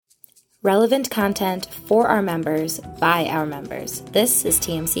Relevant content for our members by our members. This is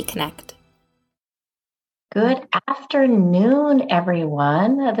TMC Connect. Good afternoon,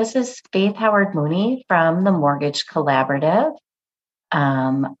 everyone. This is Faith Howard Mooney from the Mortgage Collaborative. We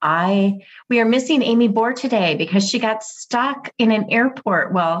are missing Amy Bohr today because she got stuck in an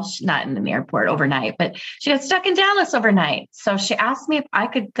airport. Well, not in an airport overnight, but she got stuck in Dallas overnight. So she asked me if I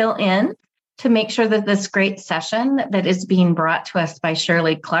could fill in to make sure that this great session that is being brought to us by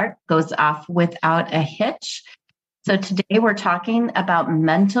Shirley Clark goes off without a hitch. So today we're talking about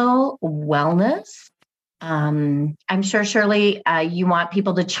mental wellness. I'm sure, Shirley, you want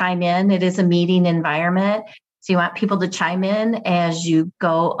people to chime in. It is a meeting environment. So you want people to chime in as you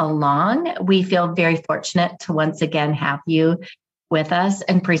go along. We feel very fortunate to once again have you with us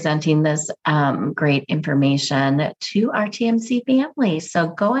and presenting this great information to our TMC family. So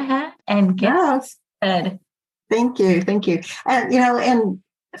go ahead and get started. Thank you. And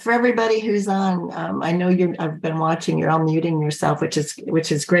for everybody who's on, I know I've been watching, you're all muting yourself, which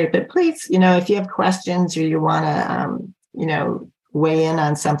is great. But please, if you have questions or you want to, weigh in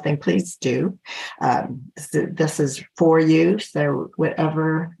on something, please do. This is for you. So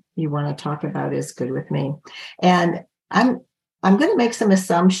whatever you want to talk about is good with me. And I'm going to make some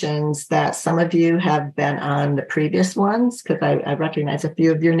assumptions that some of you have been on the previous ones because I recognize a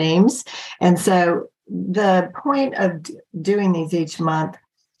few of your names. And so the point of doing these each month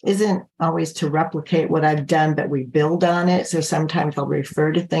isn't always to replicate what I've done, but we build on it. So sometimes I'll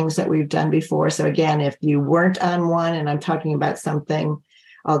refer to things that we've done before. So again, if you weren't on one and I'm talking about something,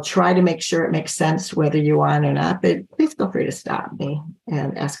 I'll try to make sure it makes sense whether you're on or not, but please feel free to stop me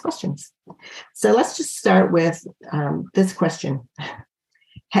and ask questions. So let's just start with this question.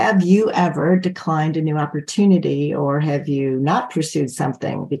 Have you ever declined a new opportunity or have you not pursued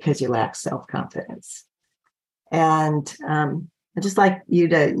something because you lack self-confidence? And I'd just like you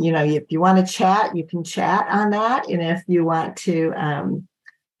to, if you want to chat, you can chat on that. And if you want to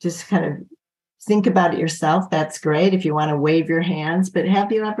just kind of think about it yourself, that's great. If you want to wave your hands, but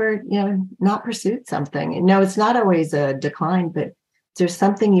have you ever, not pursued something? No, it's not always a decline, but there's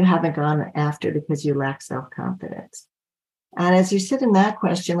something you haven't gone after because you lack self-confidence. And as you sit in that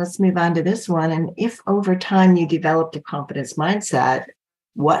question, let's move on to this one. And if over time you developed a confidence mindset,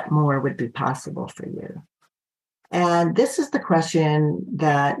 what more would be possible for you? And this is the question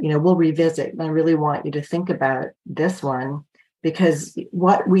that, we'll revisit. And I really want you to think about this one because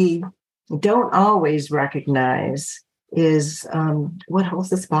what we don't always recognize is what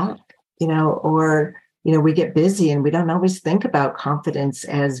holds us back, or we get busy and we don't always think about confidence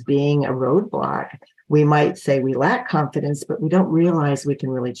as being a roadblock. We might say we lack confidence, but we don't realize we can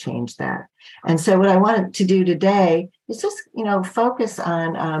really change that. And so what I wanted to do today is just, focus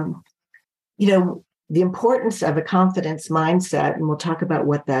on, the importance of a confidence mindset. And we'll talk about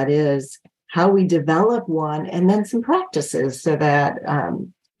what that is, how we develop one, and then some practices so that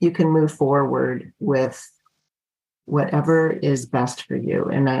you can move forward with whatever is best for you.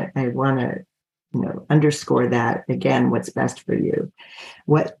 And I want to, underscore that again, what's best for you.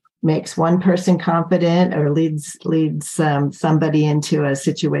 What makes one person confident or leads somebody into a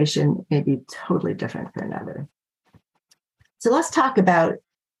situation may be totally different for another. So let's talk about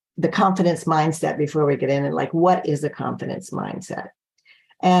the confidence mindset before we get in and what is a confidence mindset?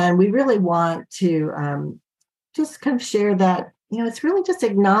 And we really want to just kind of share that, it's really just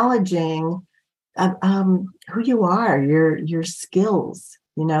acknowledging who you are, your skills.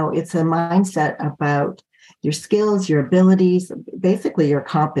 It's a mindset about your skills, your abilities, basically your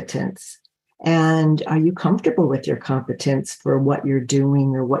competence. And are you comfortable with your competence for what you're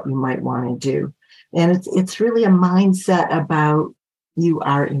doing or what you might want to do? And it's really a mindset about you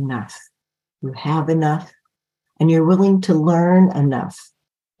are enough, you have enough, and you're willing to learn enough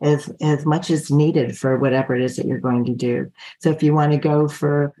as much as needed for whatever it is that you're going to do. So if you want to go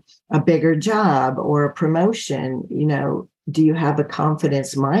for a bigger job or a promotion, do you have a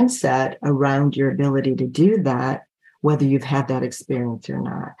confidence mindset around your ability to do that, whether you've had that experience or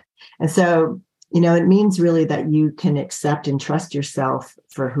not? And so, it means really that you can accept and trust yourself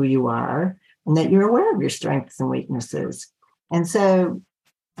for who you are and that you're aware of your strengths and weaknesses. And so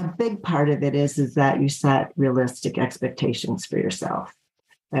a big part of it is that you set realistic expectations for yourself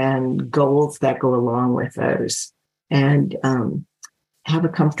and goals that go along with those and have a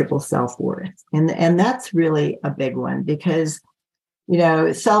comfortable self-worth. And that's really a big one because,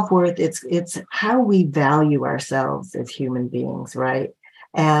 self-worth, it's how we value ourselves as human beings, right?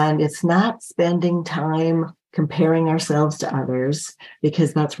 And it's not spending time comparing ourselves to others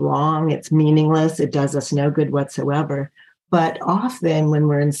because that's wrong. It's meaningless. It does us no good whatsoever. But often when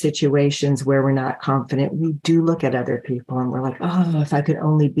we're in situations where we're not confident, we do look at other people and we're like, oh, if I could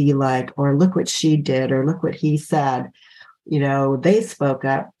only be like, or look what she did, or look what he said. They spoke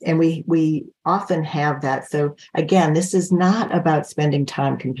up, and we often have that. So again, this is not about spending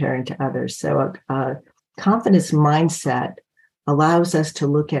time comparing to others. So a confidence mindset allows us to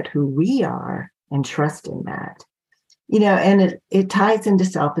look at who we are and trust in that. And it ties into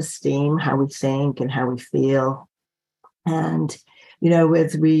self-esteem, how we think and how we feel. And,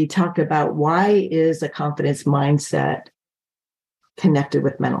 as we talk about why is a confidence mindset connected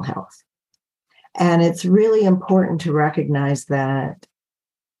with mental health? And it's really important to recognize that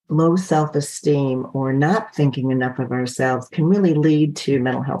low self-esteem or not thinking enough of ourselves can really lead to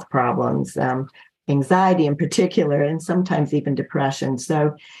mental health problems, anxiety in particular, and sometimes even depression.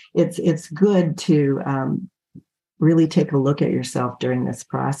 So it's good to really take a look at yourself during this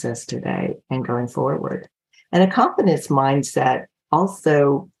process today and going forward. And a confidence mindset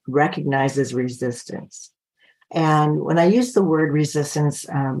also recognizes resistance. And when I use the word resistance,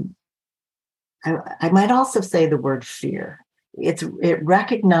 I might also say the word fear. It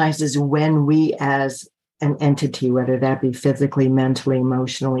recognizes when we as an entity, whether that be physically, mentally,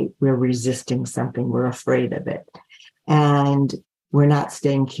 emotionally, we're resisting something, we're afraid of it. And we're not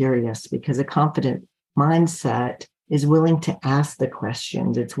staying curious, because a confident mindset is willing to ask the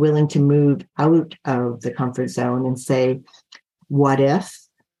questions. It's willing to move out of the comfort zone and say, what if,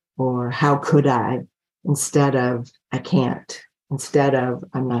 or how could I, instead of I can't, instead of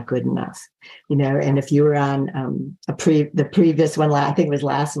I'm not good enough. And if you were on the previous one, I think it was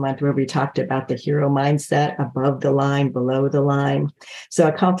last month, where we talked about the hero mindset, above the line, below the line. So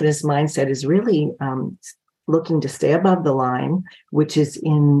a confidence mindset is really looking to stay above the line, which is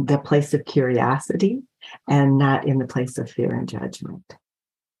in the place of curiosity and not in the place of fear and judgment.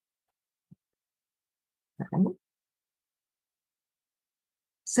 Okay.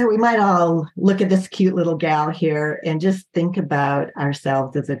 So we might all look at this cute little gal here and just think about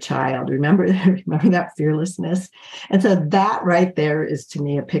ourselves as a child. Remember that fearlessness? And so that right there is, to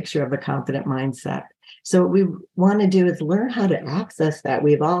me, a picture of a confident mindset. So what we want to do is learn how to access that.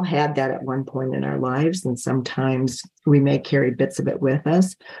 We've all had that at one point in our lives, and sometimes we may carry bits of it with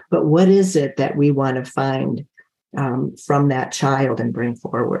us. But what is it that we want to find from that child and bring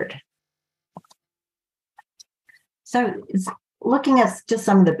forward? So it's looking at just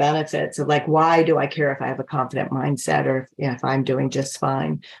some of the benefits of, like, why do I care if I have a confident mindset, or if I'm doing just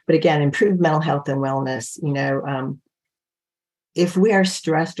fine? But again, improved mental health and wellness. If we are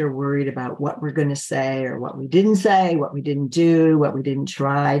stressed or worried about what we're going to say, or what we didn't say, what we didn't do, what we didn't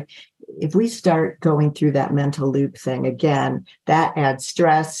try, if we start going through that mental loop thing, again, that adds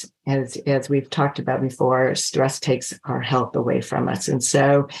stress. As we've talked about before, stress takes our health away from us. And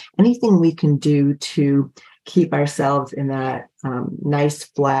so anything we can do to keep ourselves in that nice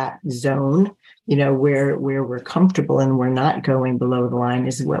flat zone, where we're comfortable and we're not going below the line,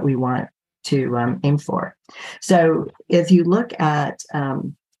 is what we want to aim for. So if you look at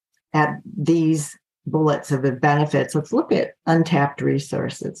these bullets of the benefits, let's look at untapped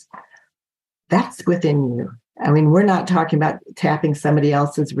resources. That's within you. I mean, we're not talking about tapping somebody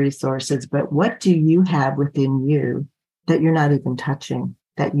else's resources, but what do you have within you that you're not even touching,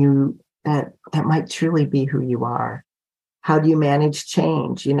 that might truly be who you are? How do you manage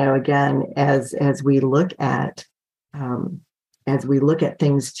change? Again, as we look at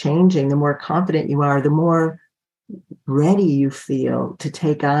things changing, the more confident you are, the more ready you feel to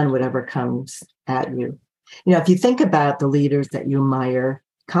take on whatever comes at you. If you think about the leaders that you admire,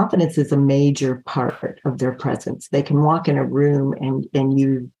 confidence is a major part of their presence. They can walk in a room and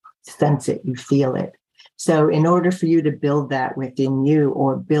you sense it, you feel it. So in order for you to build that within you,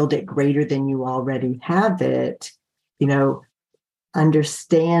 or build it greater than you already have it,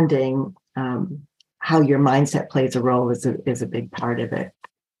 understanding how your mindset plays a role is a big part of it.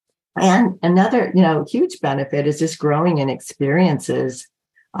 And another, huge benefit is just growing in experiences,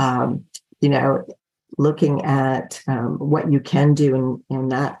 looking at what you can do and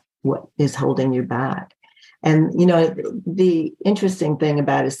not what is holding you back. And, the interesting thing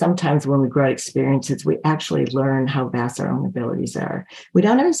about it is sometimes when we grow experiences, we actually learn how vast our own abilities are. We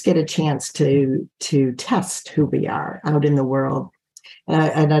don't always get a chance to test who we are out in the world.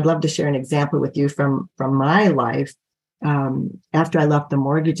 And I'd love to share an example with you from my life. After I left the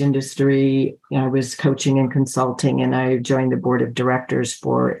mortgage industry, I was coaching and consulting, and I joined the board of directors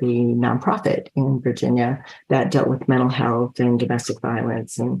for a nonprofit in Virginia that dealt with mental health and domestic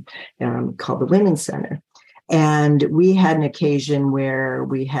violence, and called the Women's Center. And we had an occasion where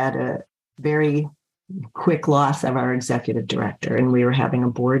we had a very quick loss of our executive director, and we were having a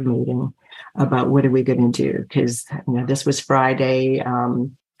board meeting about what are we going to do, because this was Friday.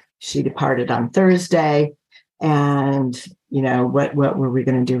 She departed on Thursday, and what were we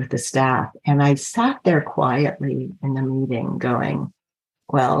going to do with the staff? And I sat there quietly in the meeting going,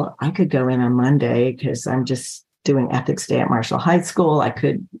 well, I could go in on Monday because I'm just doing ethics day at Marshall High School. I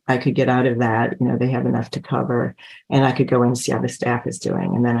could get out of that. They have enough to cover, and I could go in and see how the staff is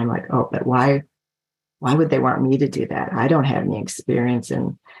doing. And then I'm like, oh, but why would they want me to do that? I don't have any experience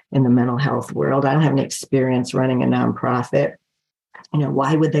in the mental health world. I don't have any experience running a nonprofit.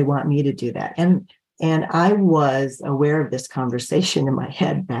 Why would they want me to do that? And I was aware of this conversation in my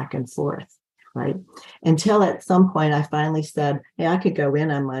head back and forth, right? Until at some point I finally said, hey, I could go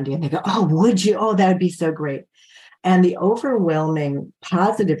in on Monday. And they go, oh, would you? Oh, that would be so great. And the overwhelming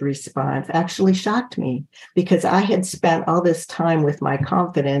positive response actually shocked me, because I had spent all this time with my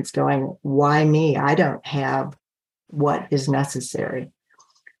confidence going, why me? I don't have what is necessary,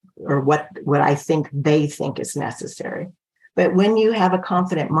 or what I think they think is necessary. But when you have a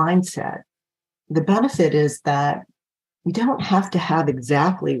confident mindset, the benefit is that you don't have to have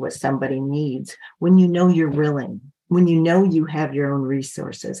exactly what somebody needs when you know you're willing, when you know you have your own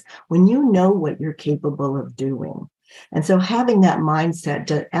resources, when you know what you're capable of doing. And so having that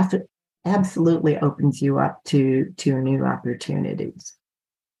mindset absolutely opens you up to new opportunities.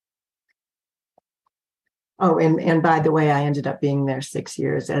 Oh, and by the way, I ended up being there 6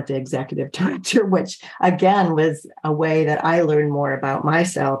 years as the executive director, which again was a way that I learned more about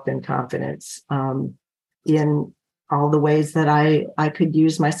myself and confidence in all the ways that I could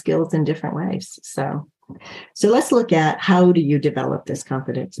use my skills in different ways. So let's look at, how do you develop this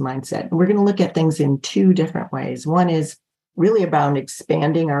confidence mindset? And we're going to look at things in two different ways. One is really about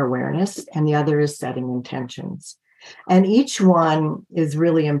expanding our awareness, and the other is setting intentions. And each one is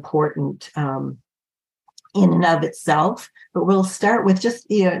really important in and of itself, but we'll start with just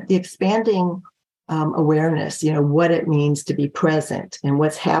the expanding awareness, what it means to be present and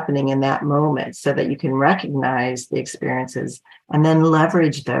what's happening in that moment, so that you can recognize the experiences and then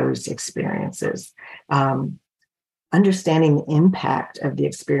leverage those experiences. Understanding the impact of the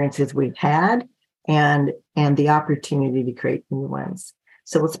experiences we've had and the opportunity to create new ones.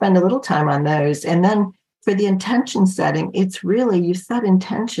 So we'll spend a little time on those. And then for the intention setting, it's really, you set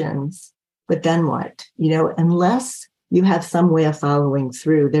intentions, but then what? Unless you have some way of following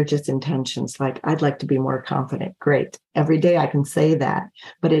through, they're just intentions. Like, I'd like to be more confident. Great. Every day I can say that,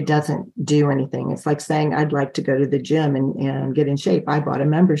 but it doesn't do anything. It's like saying, I'd like to go to the gym and get in shape. I bought a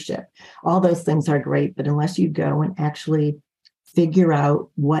membership. All those things are great, but unless you go and actually figure out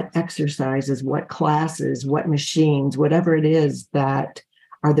what exercises, what classes, what machines, whatever it is that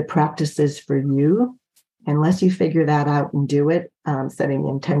are the practices for you, unless you figure that out and do it, setting the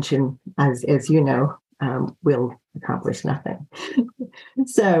intention, as you know, will accomplish nothing.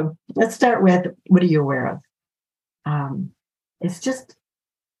 So let's start with, what are you aware of? It's just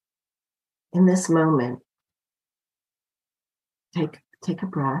in this moment, take a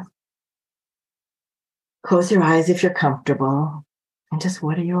breath, close your eyes if you're comfortable, and just,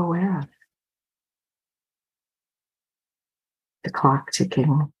 what are you aware of? The clock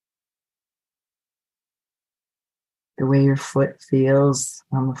ticking, the way your foot feels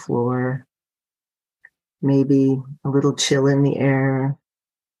on the floor, maybe a little chill in the air.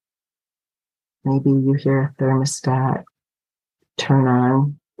 Maybe you hear a thermostat turn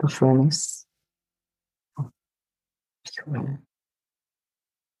on the furnace.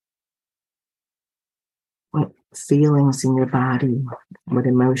 What feelings in your body, what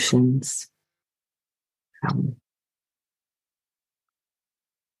emotions?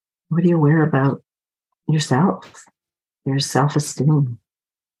 What are you aware about yourself, your self-esteem,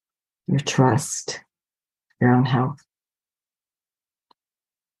 your trust, your own health?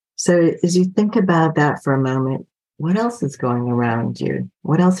 So as you think about that for a moment, what else is going around you?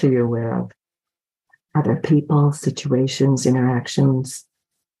 What else are you aware of? Are there people, situations, interactions?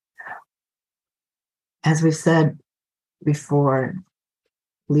 As we've said before,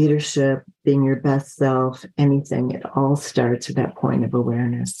 leadership, being your best self, anything, it all starts at that point of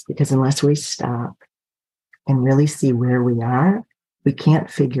awareness. Because unless we stop and really see where we are, we can't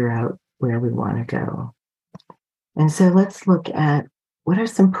figure out where we want to go. And so let's look at, what are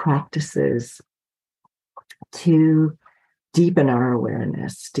some practices to deepen our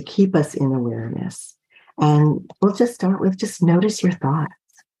awareness, to keep us in awareness? And we'll just start with, just notice your thoughts.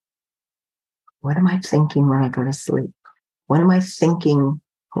 What am I thinking when I go to sleep? What am I thinking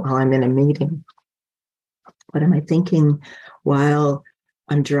while I'm in a meeting? What am I thinking while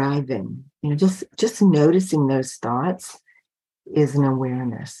I'm driving? Just noticing those thoughts is an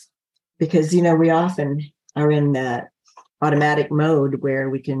awareness. because, we often are in that automatic mode where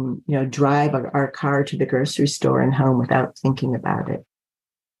we can, drive our car to the grocery store and home without thinking about it.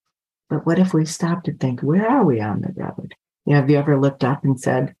 But what if we stop to think, where are we on the road? Have you ever looked up and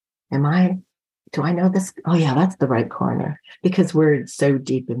said, do I know this? Oh yeah, that's the right corner, because we're so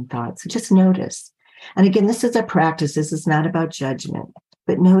deep in thought. So just notice. And again, this is a practice. This is not about judgment,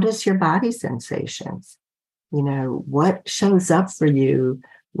 but notice your body sensations. What shows up for you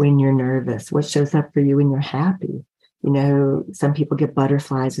when you're nervous? What shows up for you when you're happy? Some people get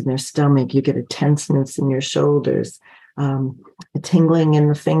butterflies in their stomach. You get a tenseness in your shoulders, a tingling in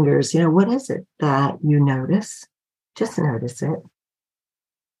the fingers. What is it that you notice? Just notice it.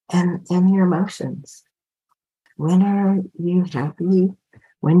 And your emotions. When are you happy?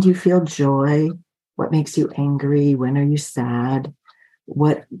 When do you feel joy? What makes you angry? When are you sad?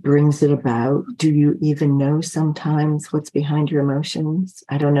 What brings it about? Do you even know sometimes what's behind your emotions?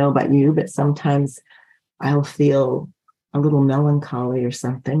 I don't know about you, but sometimes I'll feel a little melancholy or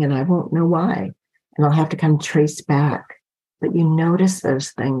something, and I won't know why. And I'll have to kind of trace back. But you notice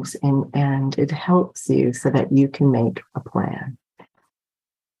those things, and it helps you so that you can make a plan.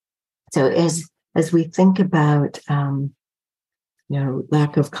 So as we think about,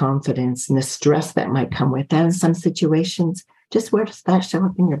 lack of confidence and the stress that might come with that in some situations, just where does that show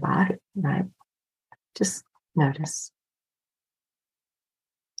up in your body, right? Just notice.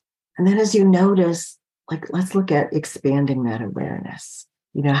 And then as you notice, let's look at expanding that awareness.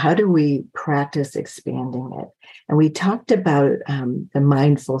 How do we practice expanding it? And we talked about the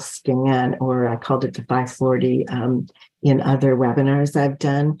mindful scan, or I called it the 540 in other webinars I've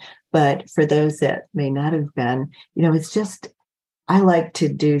done. But for those that may not have been, it's just, I like to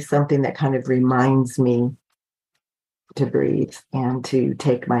do something that kind of reminds me to breathe and to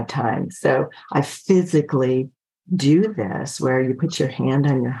take my time. So I physically do this, where you put your hand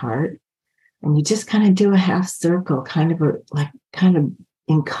on your heart and you just kind of do a half circle, kind of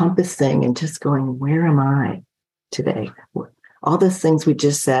encompassing and just going, where am I today? All those things we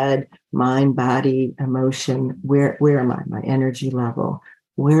just said, mind, body, emotion, where am I? My energy level,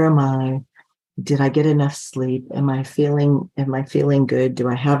 where am I? Did I get enough sleep? Am I feeling good? Do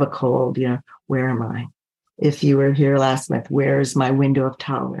I have a cold? Where am I? If you were here last month, where is my window of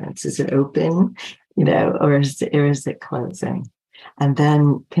tolerance? Is it open, or is it closing? And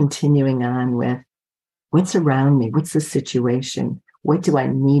then continuing on with what's around me? What's the situation? What do I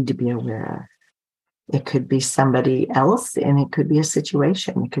need to be aware of? It could be somebody else, and it could be a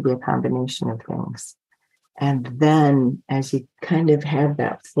situation. It could be a combination of things. And then as you kind of have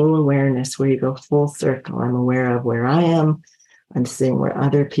that full awareness where you go full circle, I'm aware of where I am, I'm seeing where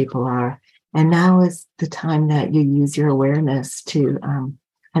other people are. And now is the time that you use your awareness to kind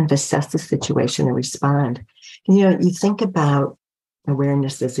of assess the situation and respond. You think about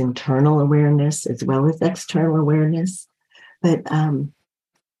awareness as internal awareness as well as external awareness. But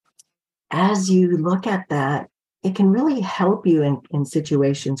as you look at that, it can really help you in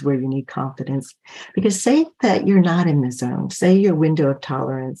situations where you need confidence. Because say that you're not in the zone. Say your window of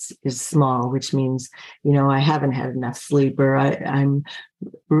tolerance is small, which means, I haven't had enough sleep, or I'm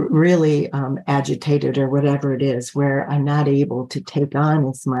really agitated, or whatever it is, where I'm not able to take on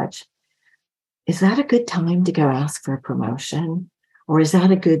as much. Is that a good time to go ask for a promotion? Or is that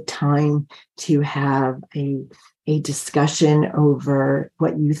a good time to have a discussion over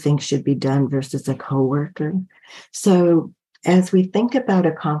what you think should be done versus a coworker? So as we think about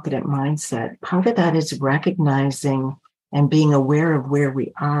a confident mindset, part of that is recognizing and being aware of where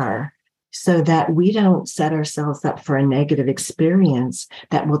we are, so that we don't set ourselves up for a negative experience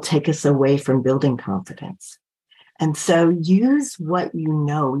that will take us away from building confidence. And so use what you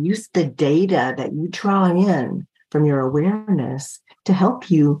know, use the data that you draw in from your awareness to help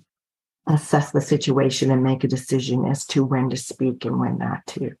you assess the situation and make a decision as to when to speak and when not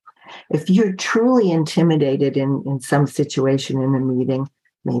to. If you're truly intimidated in some situation in a meeting,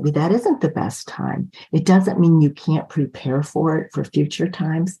 maybe that isn't the best time. It doesn't mean you can't prepare for it for future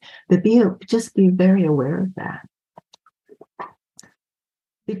times, but just be very aware of that.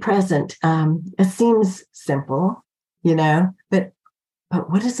 Be present. It seems simple, but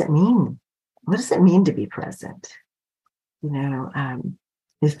what does it mean? What does it mean to be present?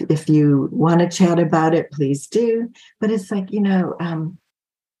 If you want to chat about it, please do. But it's like,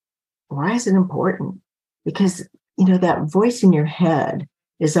 why is it important? Because, that voice in your head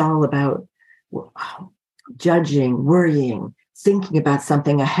is all about judging, worrying, thinking about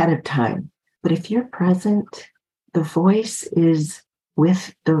something ahead of time. But if you're present, the voice is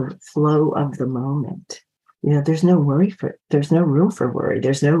with the flow of the moment. There's no room for worry.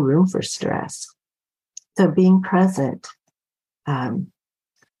 There's no room for stress. So being present,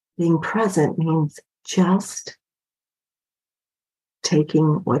 being present means just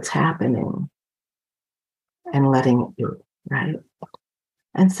taking what's happening and letting it be, right?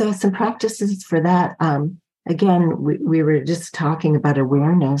 And so some practices for that. Again, we were just talking about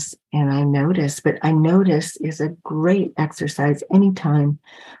awareness, and I notice is a great exercise anytime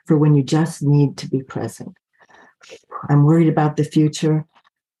for when you just need to be present. I'm worried about the future.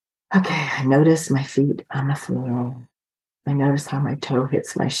 Okay, I notice my feet on the floor. I notice how my toe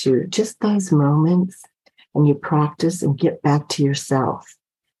hits my shoe. Just those moments, and you practice and get back to yourself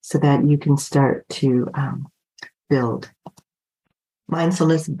so that you can start to build.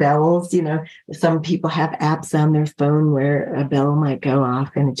 Mindfulness bells, some people have apps on their phone where a bell might go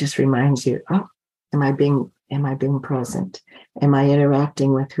off and it just reminds you, oh, am I being present? Am I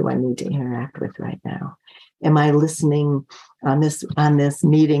interacting with who I need to interact with right now? Am I listening on this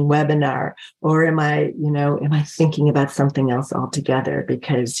meeting webinar, or am I thinking about something else altogether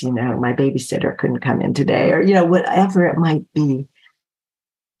because, my babysitter couldn't come in today, or, whatever it might be.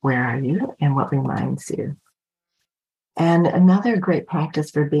 Where are you and what reminds you? And another great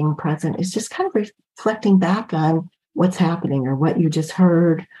practice for being present is just kind of reflecting back on what's happening or what you just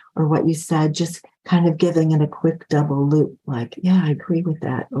heard or what you said, just kind of giving it a quick double loop, like, yeah, I agree with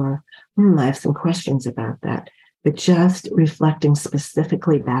that, or I have some questions about that, but just reflecting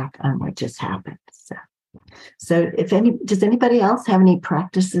specifically back on what just happened. So does anybody else have any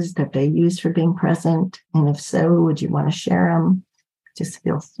practices that they use for being present? And if so, would you want to share them? Just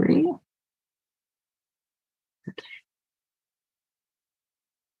feel free. Okay.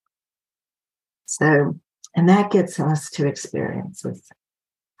 So, and that gets us to experiences.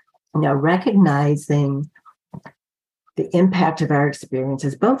 Recognizing the impact of our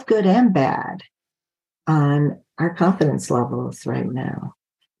experiences, both good and bad, on our confidence levels right now.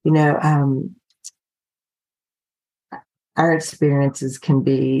 Our experiences can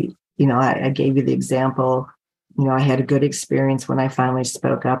be, I gave you the example, I had a good experience when I finally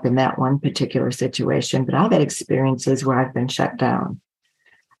spoke up in that one particular situation, but I've had experiences where I've been shut down.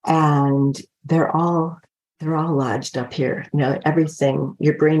 And they're all lodged up here. Everything,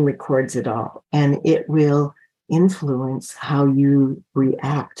 your brain records it all, and it will influence how you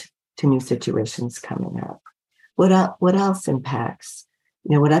react to new situations coming up. What else impacts?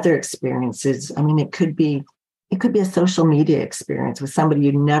 What other experiences? I mean, it could be a social media experience with somebody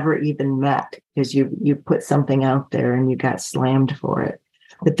you never even met because you put something out there and you got slammed for it.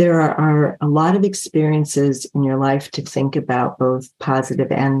 But there are a lot of experiences in your life to think about, both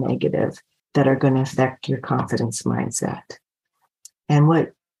positive and negative, that are going to affect your confidence mindset. And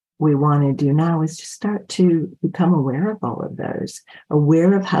what we want to do now is just start to become aware of all of those,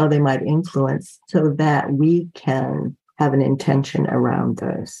 aware of how they might influence, so that we can have an intention around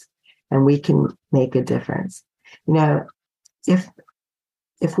those and we can make a difference. If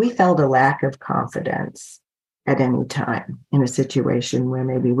we felt a lack of confidence at any time in a situation where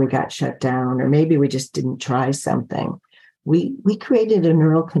maybe we got shut down, or maybe we just didn't try something, we created a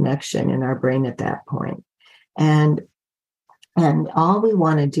neural connection in our brain at that point. And all we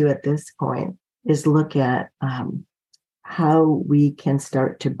want to do at this point is look at how we can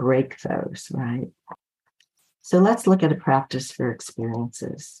start to break those, right? So let's look at a practice for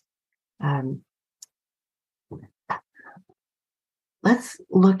experiences. Let's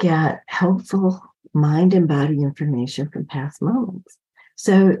look at helpful mind and body information from past moments.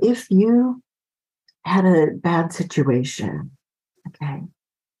 So if you had a bad situation, okay,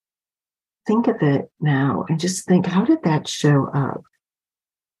 think of it now and just think, how did that show up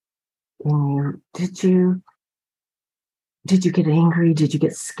in you? Did you get angry? Did you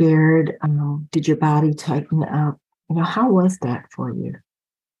get scared? Did your body tighten up? How was that for you?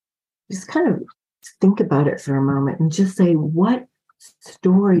 Just kind of think about it for a moment and just say, what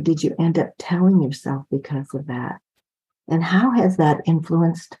story did you end up telling yourself because of that? And how has that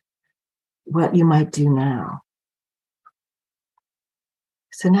influenced what you might do now?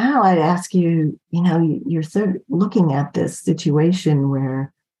 So now I'd ask you, you're sort of looking at this situation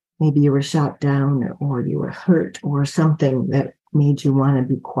where maybe you were shot down or you were hurt or something that made you want to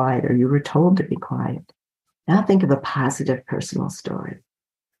be quiet, or you were told to be quiet. Now think of a positive personal story.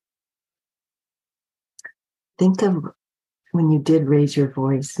 Think of when you did raise your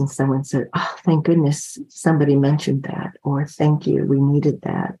voice and someone said, oh, thank goodness somebody mentioned that, or thank you, we needed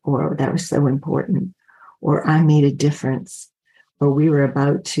that, or that was so important, or I made a difference, or we were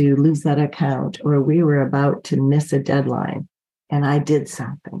about to lose that account, or we were about to miss a deadline, and I did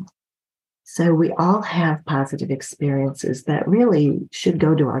something. So we all have positive experiences that really should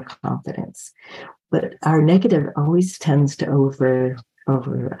go to our confidence, but our negative always tends to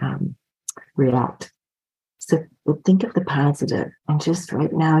react. So think of the positive, and just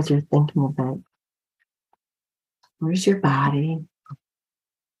right now, as you're thinking of it, where's your body?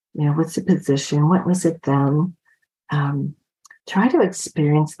 What's the position? What was it then? Try to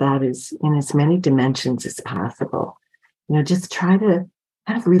experience that in as many dimensions as possible. Just try to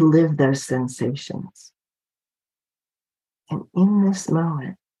kind of relive those sensations. And in this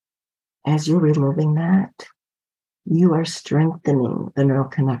moment, as you're reliving that, you are strengthening the neural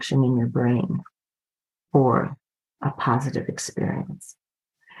connection in your brain for a positive experience.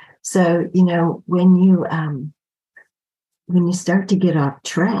 So, when you start to get off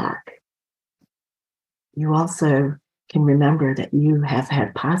track, you also can remember that you have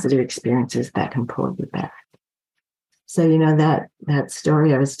had positive experiences that can pull you back. So, that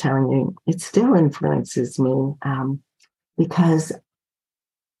story I was telling you, it still influences me because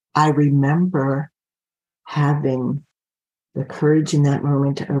I remember having the courage in that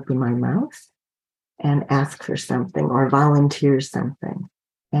moment to open my mouth and ask for something or volunteer something.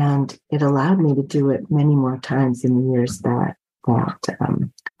 And it allowed me to do it many more times in the years that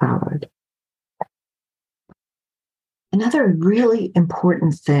followed. Another really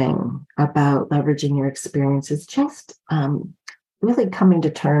important thing about leveraging your experience is just really coming to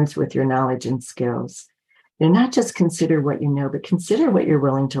terms with your knowledge and skills. Not just consider what you know, but consider what you're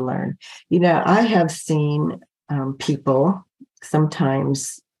willing to learn. I have seen people,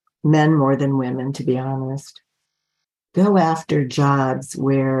 sometimes men more than women, to be honest, go after jobs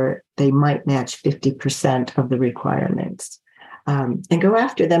where they might match 50% of the requirements, and go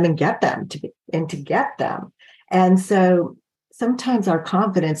after them and get them to get them. And so sometimes our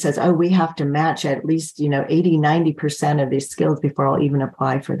confidence says, oh, we have to match at least, 80, 90% of these skills before I'll even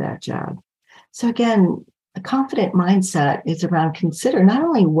apply for that job. So again, a confident mindset is around consider not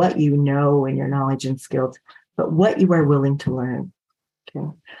only what you know and your knowledge and skills, but what you are willing to learn. Okay.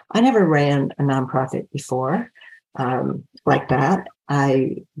 I never ran a nonprofit before like that.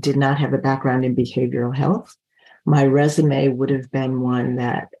 I did not have a background in behavioral health. My resume would have been one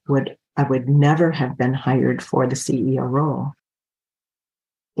that I would never have been hired for the CEO role.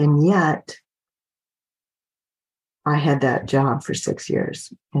 And yet I had that job for 6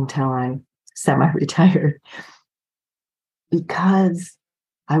 years until I semi-retired, because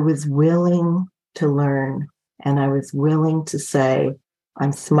I was willing to learn, and I was willing to say,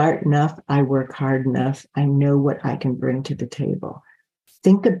 I'm smart enough, I work hard enough, I know what I can bring to the table.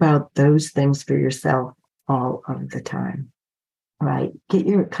 Think about those things for yourself all of the time, right? Get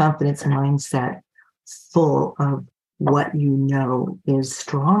your confidence mindset full of what you know is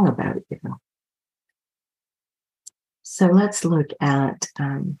strong about you. So let's look at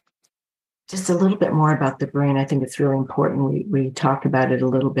just a little bit more about the brain. I think it's really important we talk about it a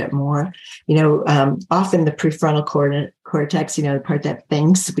little bit more. Often the prefrontal cortex, the part that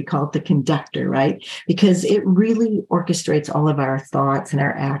thinks, we call it the conductor, right? Because it really orchestrates all of our thoughts and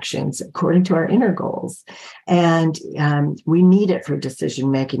our actions according to our inner goals. And we need it for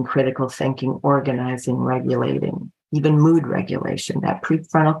decision-making, critical thinking, organizing, regulating, even mood regulation. That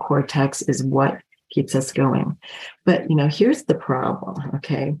prefrontal cortex is what keeps us going. But, here's the problem,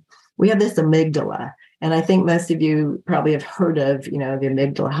 okay? We have this amygdala, and I think most of you probably have heard of, the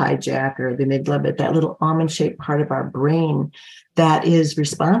amygdala hijack or the amygdala, but that little almond-shaped part of our brain that is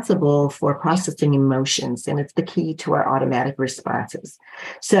responsible for processing emotions, and it's the key to our automatic responses.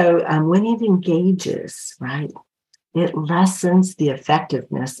 So when it engages, right, it lessens the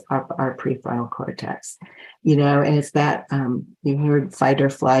effectiveness of our prefrontal cortex, and it's that, you heard fight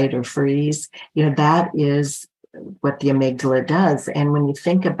or flight or freeze, that is what the amygdala does. And when you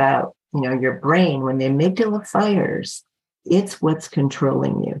think about, your brain, when the amygdala fires, it's what's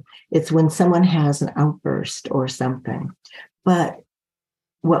controlling you. It's when someone has an outburst or something. But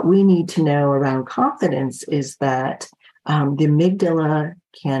what we need to know around confidence is that the amygdala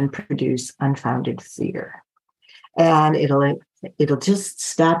can produce unfounded fear. And it'll just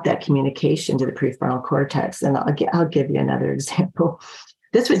stop that communication to the prefrontal cortex. And I'll give you another example.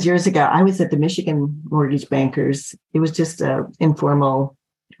 This was years ago. I was at the Michigan Mortgage Bankers. It was just an informal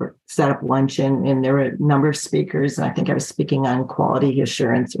set up luncheon, and there were a number of speakers. And I think I was speaking on quality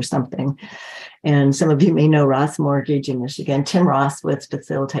assurance or something. And some of you may know Ross Mortgage in Michigan. Tim Ross was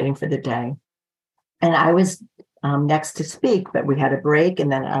facilitating for the day. And I was next to speak, but we had a break,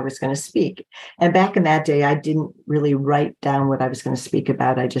 and then I was going to speak. And back in that day, I didn't really write down what I was going to speak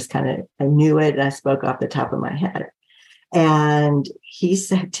about. I just I knew it, and I spoke off the top of my head. And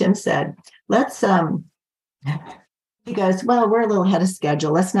Tim said, he goes, well, we're a little ahead of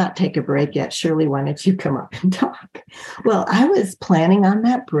schedule. Let's not take a break yet. Shirley, why don't you come up and talk? Well, I was planning on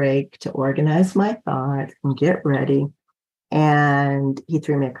that break to organize my thought and get ready. And he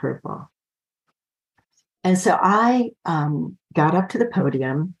threw me a curveball. And so I got up to the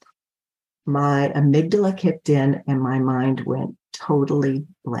podium, my amygdala kicked in, and my mind went totally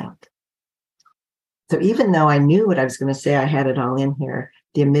blank. So even though I knew what I was going to say, I had it all in here,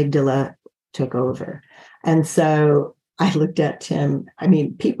 the amygdala took over. And so I looked at Tim. I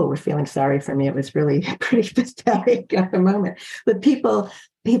mean, people were feeling sorry for me. It was really pretty pathetic at the moment. But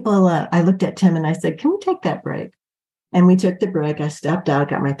I looked at Tim and I said, can we take that break? And we took the break. I stepped out,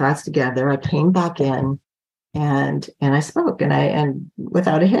 got my thoughts together. I came back in and I spoke and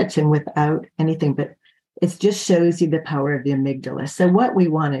without a hitch and without anything, but it just shows you the power of the amygdala. So what we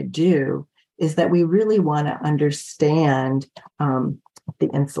want to do is that we really want to understand the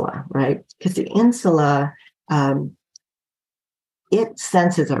insula, right? Because the insula, it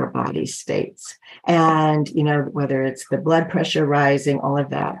senses our body states, and whether it's the blood pressure rising, all of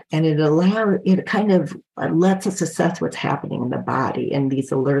that, and it kind of lets us assess what's happening in the body and these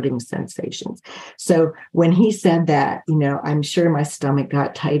alerting sensations. So when he said that, I'm sure my stomach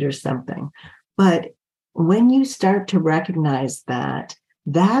got tight or something, but when you start to recognize that,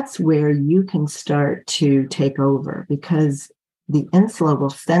 that's where you can start to take over, because the insula will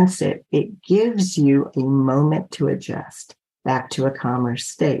sense it. It gives you a moment to adjust back to a calmer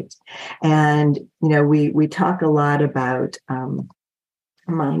state. And, we talk a lot about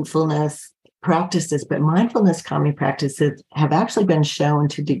mindfulness practices, but mindfulness calming practices have actually been shown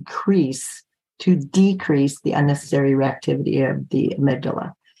to decrease the unnecessary reactivity of the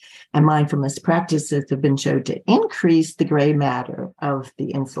amygdala. And mindfulness practices have been shown to increase the gray matter of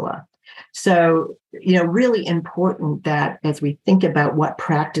the insula. So, really important that as we think about what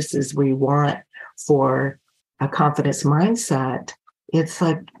practices we want for a confidence mindset, it's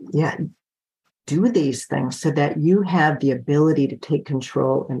like, do these things so that you have the ability to take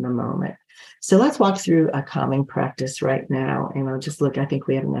control in the moment. So let's walk through a calming practice right now. And I'll just look, I think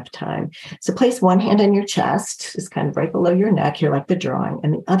we have enough time. So place one hand on your chest, just kind of right below your neck here, like the drawing,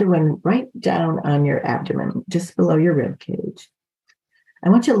 and the other one right down on your abdomen, just below your rib cage. I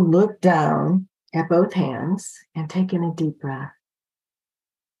want you to look down at both hands and take in a deep breath.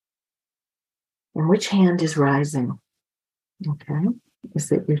 And which hand is rising? Okay.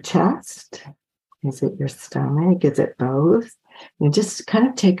 Is it your chest? Is it your stomach? Is it both? And just kind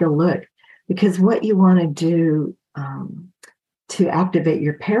of take a look, because what you want to do to activate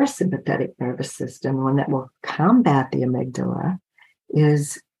your parasympathetic nervous system, one that will combat the amygdala,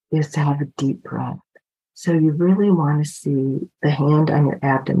 is to have a deep breath. So you really want to see the hand on your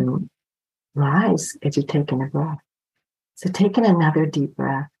abdomen rise as you're taking a breath. So taking another deep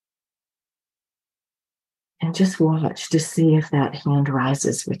breath. And just watch to see if that hand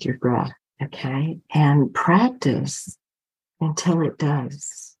rises with your breath, okay? And practice until it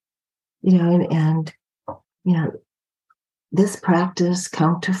does. This practice,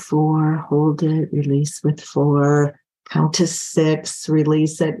 count to 4, hold it, release with 4, count to 6,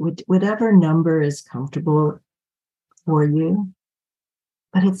 release it, whatever number is comfortable for you.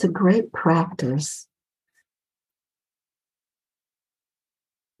 But it's a great practice.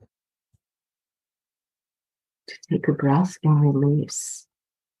 Take a breath and release.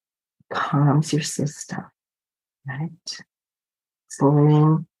 Calms your system, right? 4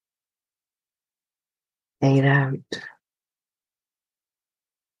 in, 8 out.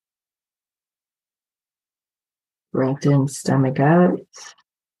 Breath in, stomach out.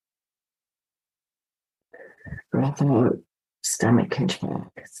 Breath out, stomach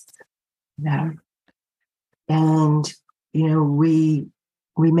contracts. Now, and,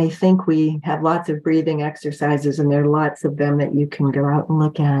 we may think we have lots of breathing exercises, and there are lots of them that you can go out and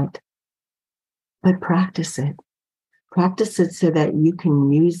look at, but practice it. Practice it so that you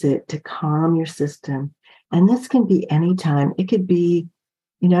can use it to calm your system. And this can be anytime. It could be,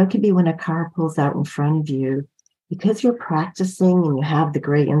 when a car pulls out in front of you, because you're practicing and you have the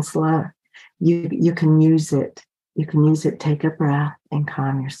gray insula, you can use it. You can use it, take a breath and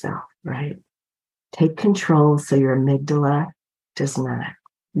calm yourself, right? Take control so your amygdala does not.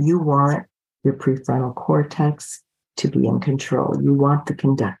 You want your prefrontal cortex to be in control. You want the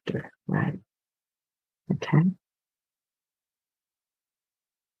conductor, right? Okay.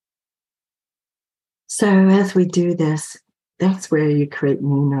 So as we do this, that's where you create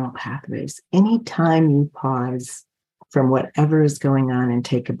new neural pathways. Anytime you pause from whatever is going on and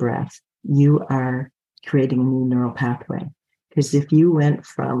take a breath, you are creating a new neural pathway. Because if you went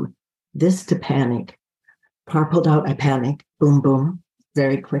from this to panic, car pulled out, I panic, boom, boom,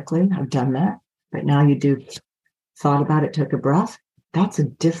 very quickly. I've done that. But now you thought about it, took a breath. That's a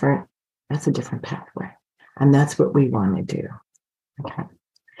different pathway. And that's what we want to do. Okay.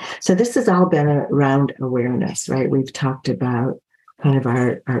 So this has all been around awareness, right? We've talked about kind of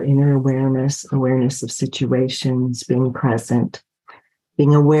our inner awareness of situations, being present,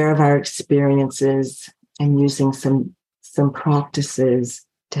 being aware of our experiences, and using some practices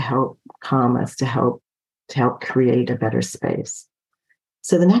to help calm us, to help create a better space.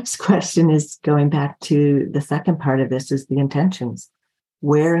 So the next question is going back to the second part of this, is the intentions.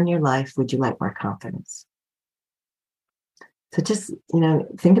 Where in your life would you like more confidence? So just,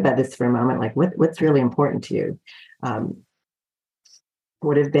 think about this for a moment, like what's really important to you?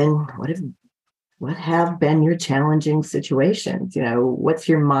 What have been your challenging situations? What's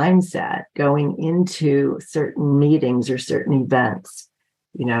your mindset going into certain meetings or certain events?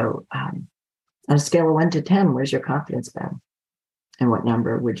 On a scale of 1 to 10, where's your confidence been? And what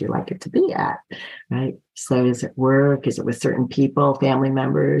number would you like it to be at? Right. So is it work? Is it with certain people, family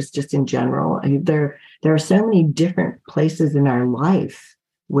members, just in general? There are so many different places in our life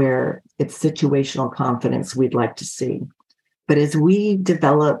where it's situational confidence we'd like to see. But as we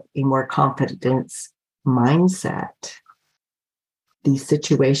develop a more confidence mindset, these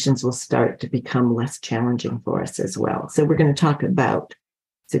situations will start to become less challenging for us as well. So we're going to talk about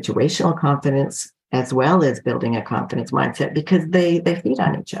situational confidence as well as building a confidence mindset, because they feed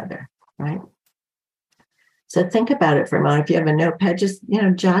on each other, right? So think about it for a moment. If you have a notepad, just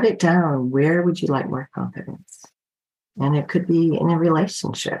jot it down. Where would you like more confidence? And it could be in a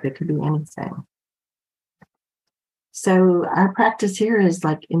relationship. It could be anything. So our practice here is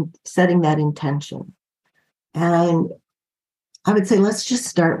like in setting that intention. And I would say, let's just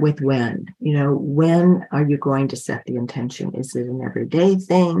start with when. When are you going to set the intention? Is it an everyday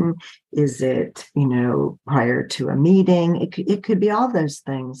thing? Is it, prior to a meeting? It could be all those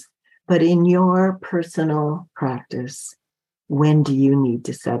things. But in your personal practice, when do you need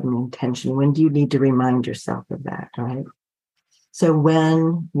to set an intention? When do you need to remind yourself of that, right? So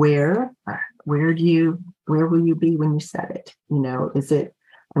when, where will you be when you set it? Is it,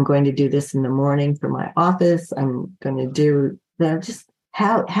 I'm going to do this in the morning for my office. I'm going to do that. Just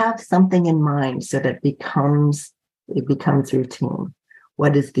have something in mind so that it becomes routine.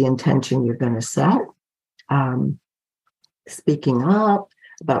 What is the intention you're going to set? Speaking up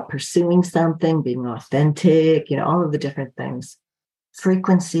about pursuing something, being authentic, all of the different things.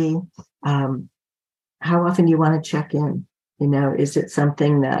 Frequency. How often do you want to check in? Is it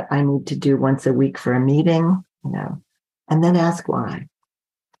something that I need to do once a week for a meeting? And then ask why.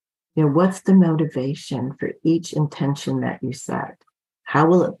 What's the motivation for each intention that you set? How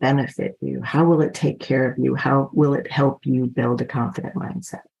will it benefit you? How will it take care of you? How will it help you build a confident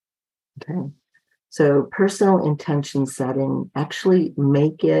mindset? Okay. So personal intention setting, actually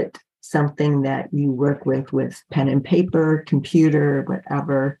make it something that you work with pen and paper, computer,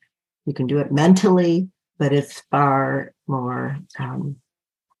 whatever. You can do it mentally, but it's far more,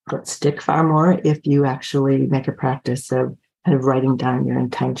 stick far more if you actually make a practice of kind of writing down your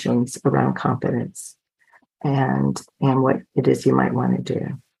intentions around confidence and what it is you might want to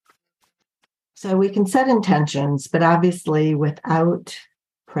do. So we can set intentions, but obviously without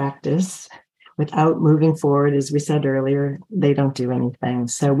practice, without moving forward, as we said earlier, they don't do anything.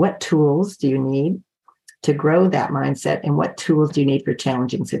 So what tools do you need to grow that mindset, and what tools do you need for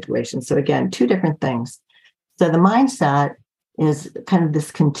challenging situations? So again, two different things. So the mindset is kind of this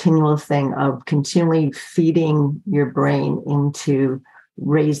continual thing of continually feeding your brain into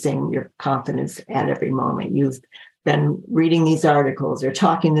raising your confidence at every moment. You've been reading these articles or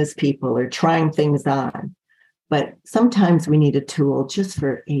talking to these people or trying things on. But sometimes we need a tool just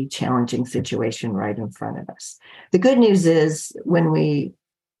for a challenging situation right in front of us. The good news is when we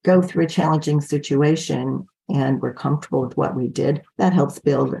go through a challenging situation and we're comfortable with what we did, that helps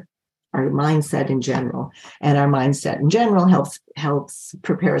build our mindset in general. And our mindset in general helps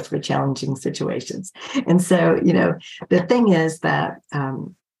prepare us for challenging situations. And so, the thing is that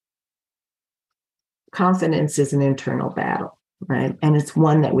confidence is an internal battle, right? And it's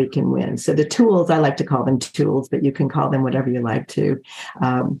one that we can win. So the tools, I like to call them tools, but you can call them whatever you like to.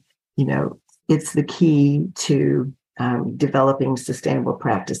 It's the key to developing sustainable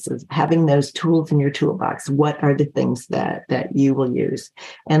practices, having those tools in your toolbox. What are the things that you will use?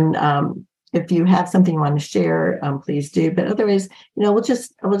 And if you have something you want to share, please do. But otherwise, we'll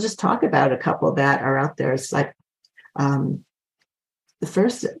just talk about a couple that are out there. It's like the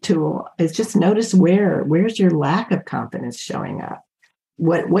first tool is just notice where's your lack of confidence showing up.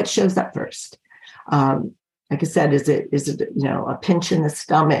 What shows up first? Like I said, is it a pinch in the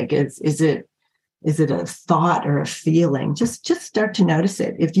stomach? Is it a thought or a feeling? Just start to notice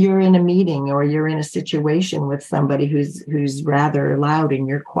it. If you're in a meeting or you're in a situation with somebody who's rather loud and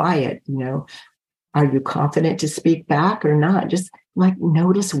you're quiet, are you confident to speak back or not? Just like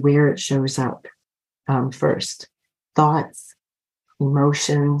notice where it shows up first. Thoughts,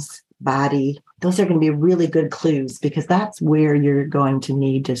 emotions, body. Those are going to be really good clues because that's where you're going to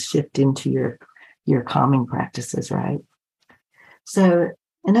need to shift into your calming practices, right? So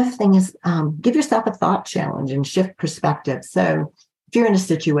another thing is give yourself a thought challenge and shift perspective. So if you're in a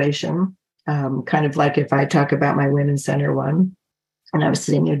situation, kind of like if I talk about my Women's Center one, and I was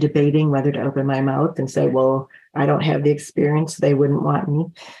sitting there debating whether to open my mouth and say, well, I don't have the experience, they wouldn't want me.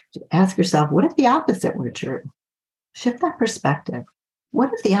 Ask yourself, what if the opposite were true? Shift that perspective.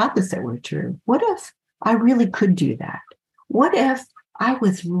 What if the opposite were true? What if I really could do that? What if I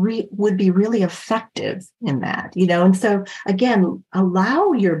would be really effective in that? And so again,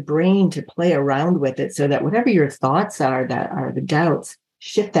 allow your brain to play around with it so that whatever your thoughts are that are the doubts,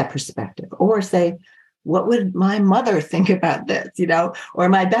 shift that perspective. Or say, what would my mother think about this, or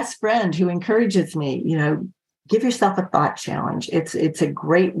my best friend who encourages me, give yourself a thought challenge. It's a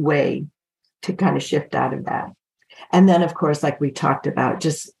great way to kind of shift out of that. And then, of course, like we talked about,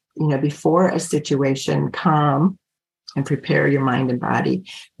 just, before a situation, calm and prepare your mind and body.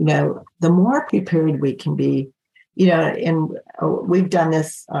 The more prepared we can be, and we've done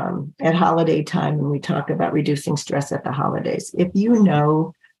this at holiday time when we talk about reducing stress at the holidays. If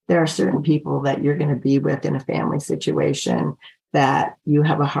there are certain people that you're going to be with in a family situation that you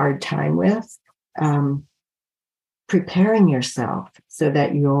have a hard time with, preparing yourself so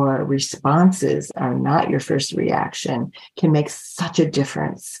that your responses are not your first reaction can make such a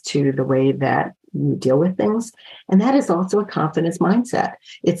difference to the way that you deal with things. And that is also a confidence mindset.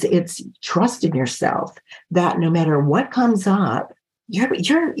 It's trust in yourself that no matter what comes up,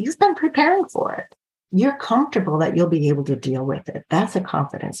 you've been preparing for it. You're comfortable that you'll be able to deal with it. That's a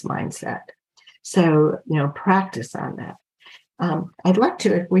confidence mindset. So, practice on that. I'd like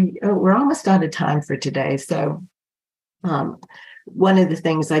to, we're almost out of time for today. So one of the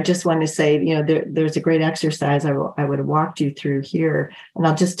things I just want to say, there's a great exercise I would have walked you through here, and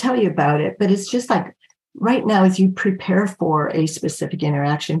I'll just tell you about it. But it's just like right now, as you prepare for a specific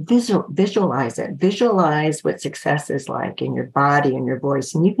interaction, visualize it. Visualize what success is like in your body and your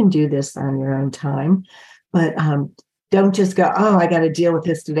voice. And you can do this on your own time, but don't just go, oh, I got to deal with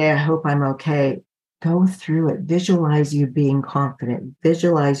this today. I hope I'm okay. Go through it. Visualize you being confident.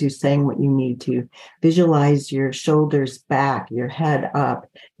 Visualize you saying what you need to. Visualize your shoulders back, your head up,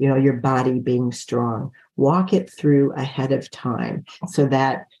 your body being strong. Walk it through ahead of time so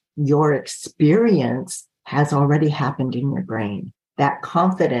that your experience has already happened in your brain. That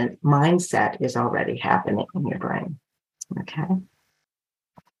confident mindset is already happening in your brain. Okay.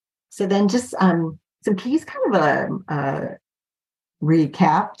 So then just some keys, kind of a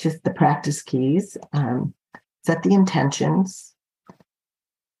recap, just the practice keys. Set the intentions.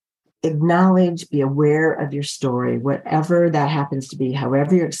 Acknowledge, be aware of your story, whatever that happens to be,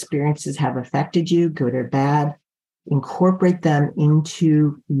 however your experiences have affected you, good or bad. Incorporate them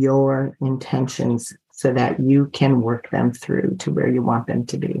into your intentions so that you can work them through to where you want them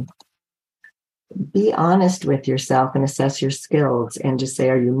to be. Be honest with yourself and assess your skills and just say,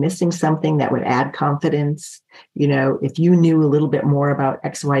 are you missing something that would add confidence? If you knew a little bit more about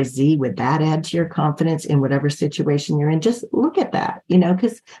XYZ, would that add to your confidence in whatever situation you're in? Just look at that,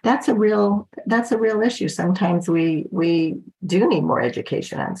 because that's a real issue. Sometimes we do need more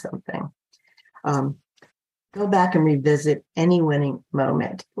education on something. Go back and revisit any winning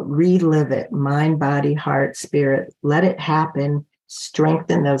moment. Relive it, mind, body, heart, spirit. Let it happen.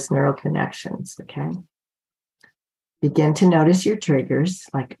 Strengthen those neural connections, okay? Begin to notice your triggers,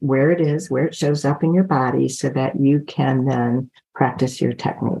 like where it is, where it shows up in your body, so that you can then practice your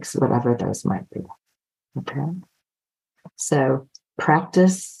techniques, whatever those might be, okay? So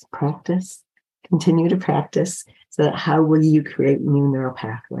practice, continue to practice, so that how will you create new neural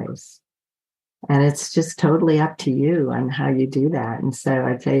pathways? And it's just totally up to you on how you do that. And so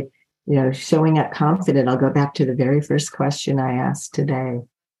I'd say, showing up confident, I'll go back to the very first question I asked today,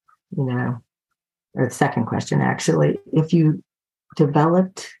 or the second question, actually. If you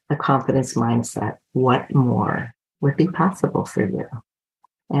developed a confidence mindset, what more would be possible for you?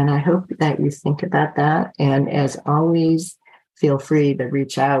 And I hope that you think about that. And as always, feel free to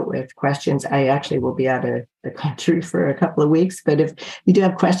reach out with questions. I actually will be out of the country for a couple of weeks, but if you do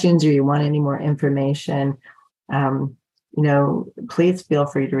have questions or you want any more information, please feel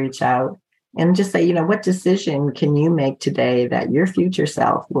free to reach out and just say, what decision can you make today that your future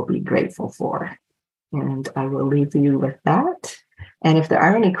self will be grateful for? And I will leave you with that. And if there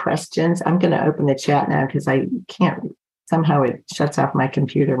are any questions, I'm going to open the chat now because I can't, somehow it shuts off my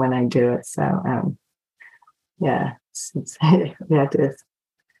computer when I do it. So, yeah, we have to,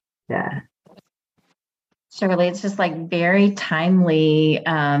 yeah. Shirley, it's just like very timely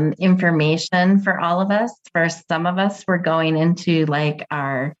information for all of us. For some of us, we're going into like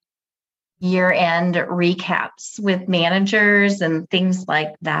our year-end recaps with managers and things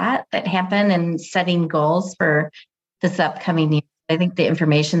like that happen, and setting goals for this upcoming year. I think the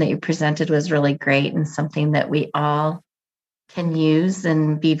information that you presented was really great and something that we all can use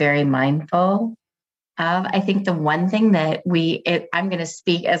and be very mindful of. I think the one thing that I'm going to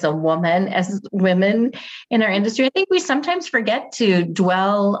speak as a woman, as women in our industry, I think we sometimes forget to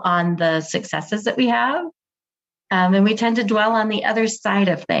dwell on the successes that we have. And we tend to dwell on the other side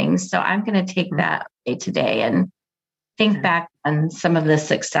of things. So I'm going to take that away today and think back on some of the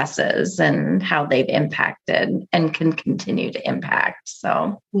successes and how they've impacted and can continue to impact.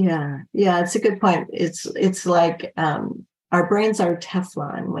 So yeah, it's a good point. It's like our brains are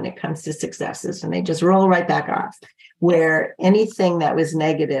Teflon when it comes to successes, and they just roll right back off. Where anything that was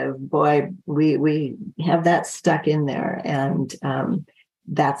negative, boy, we have that stuck in there, and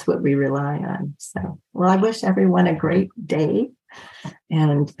that's what we rely on. So, well, I wish everyone a great day,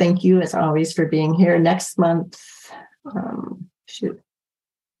 and thank you as always for being here. Next month, well,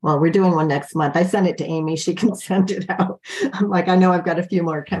 we're doing one next month. I sent it to Amy. She can send it out. I'm like, I know I've got a few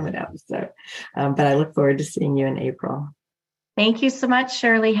more coming up. So, but I look forward to seeing you in April. Thank you so much,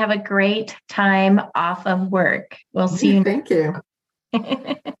 Shirley. Have a great time off of work. We'll see you. Thank you.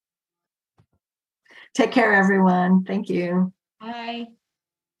 Take care, everyone. Thank you. Bye.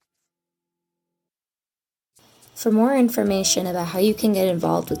 For more information about how you can get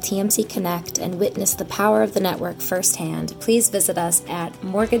involved with TMC Connect and witness the power of the network firsthand, please visit us at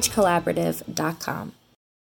mortgagecollaborative.com.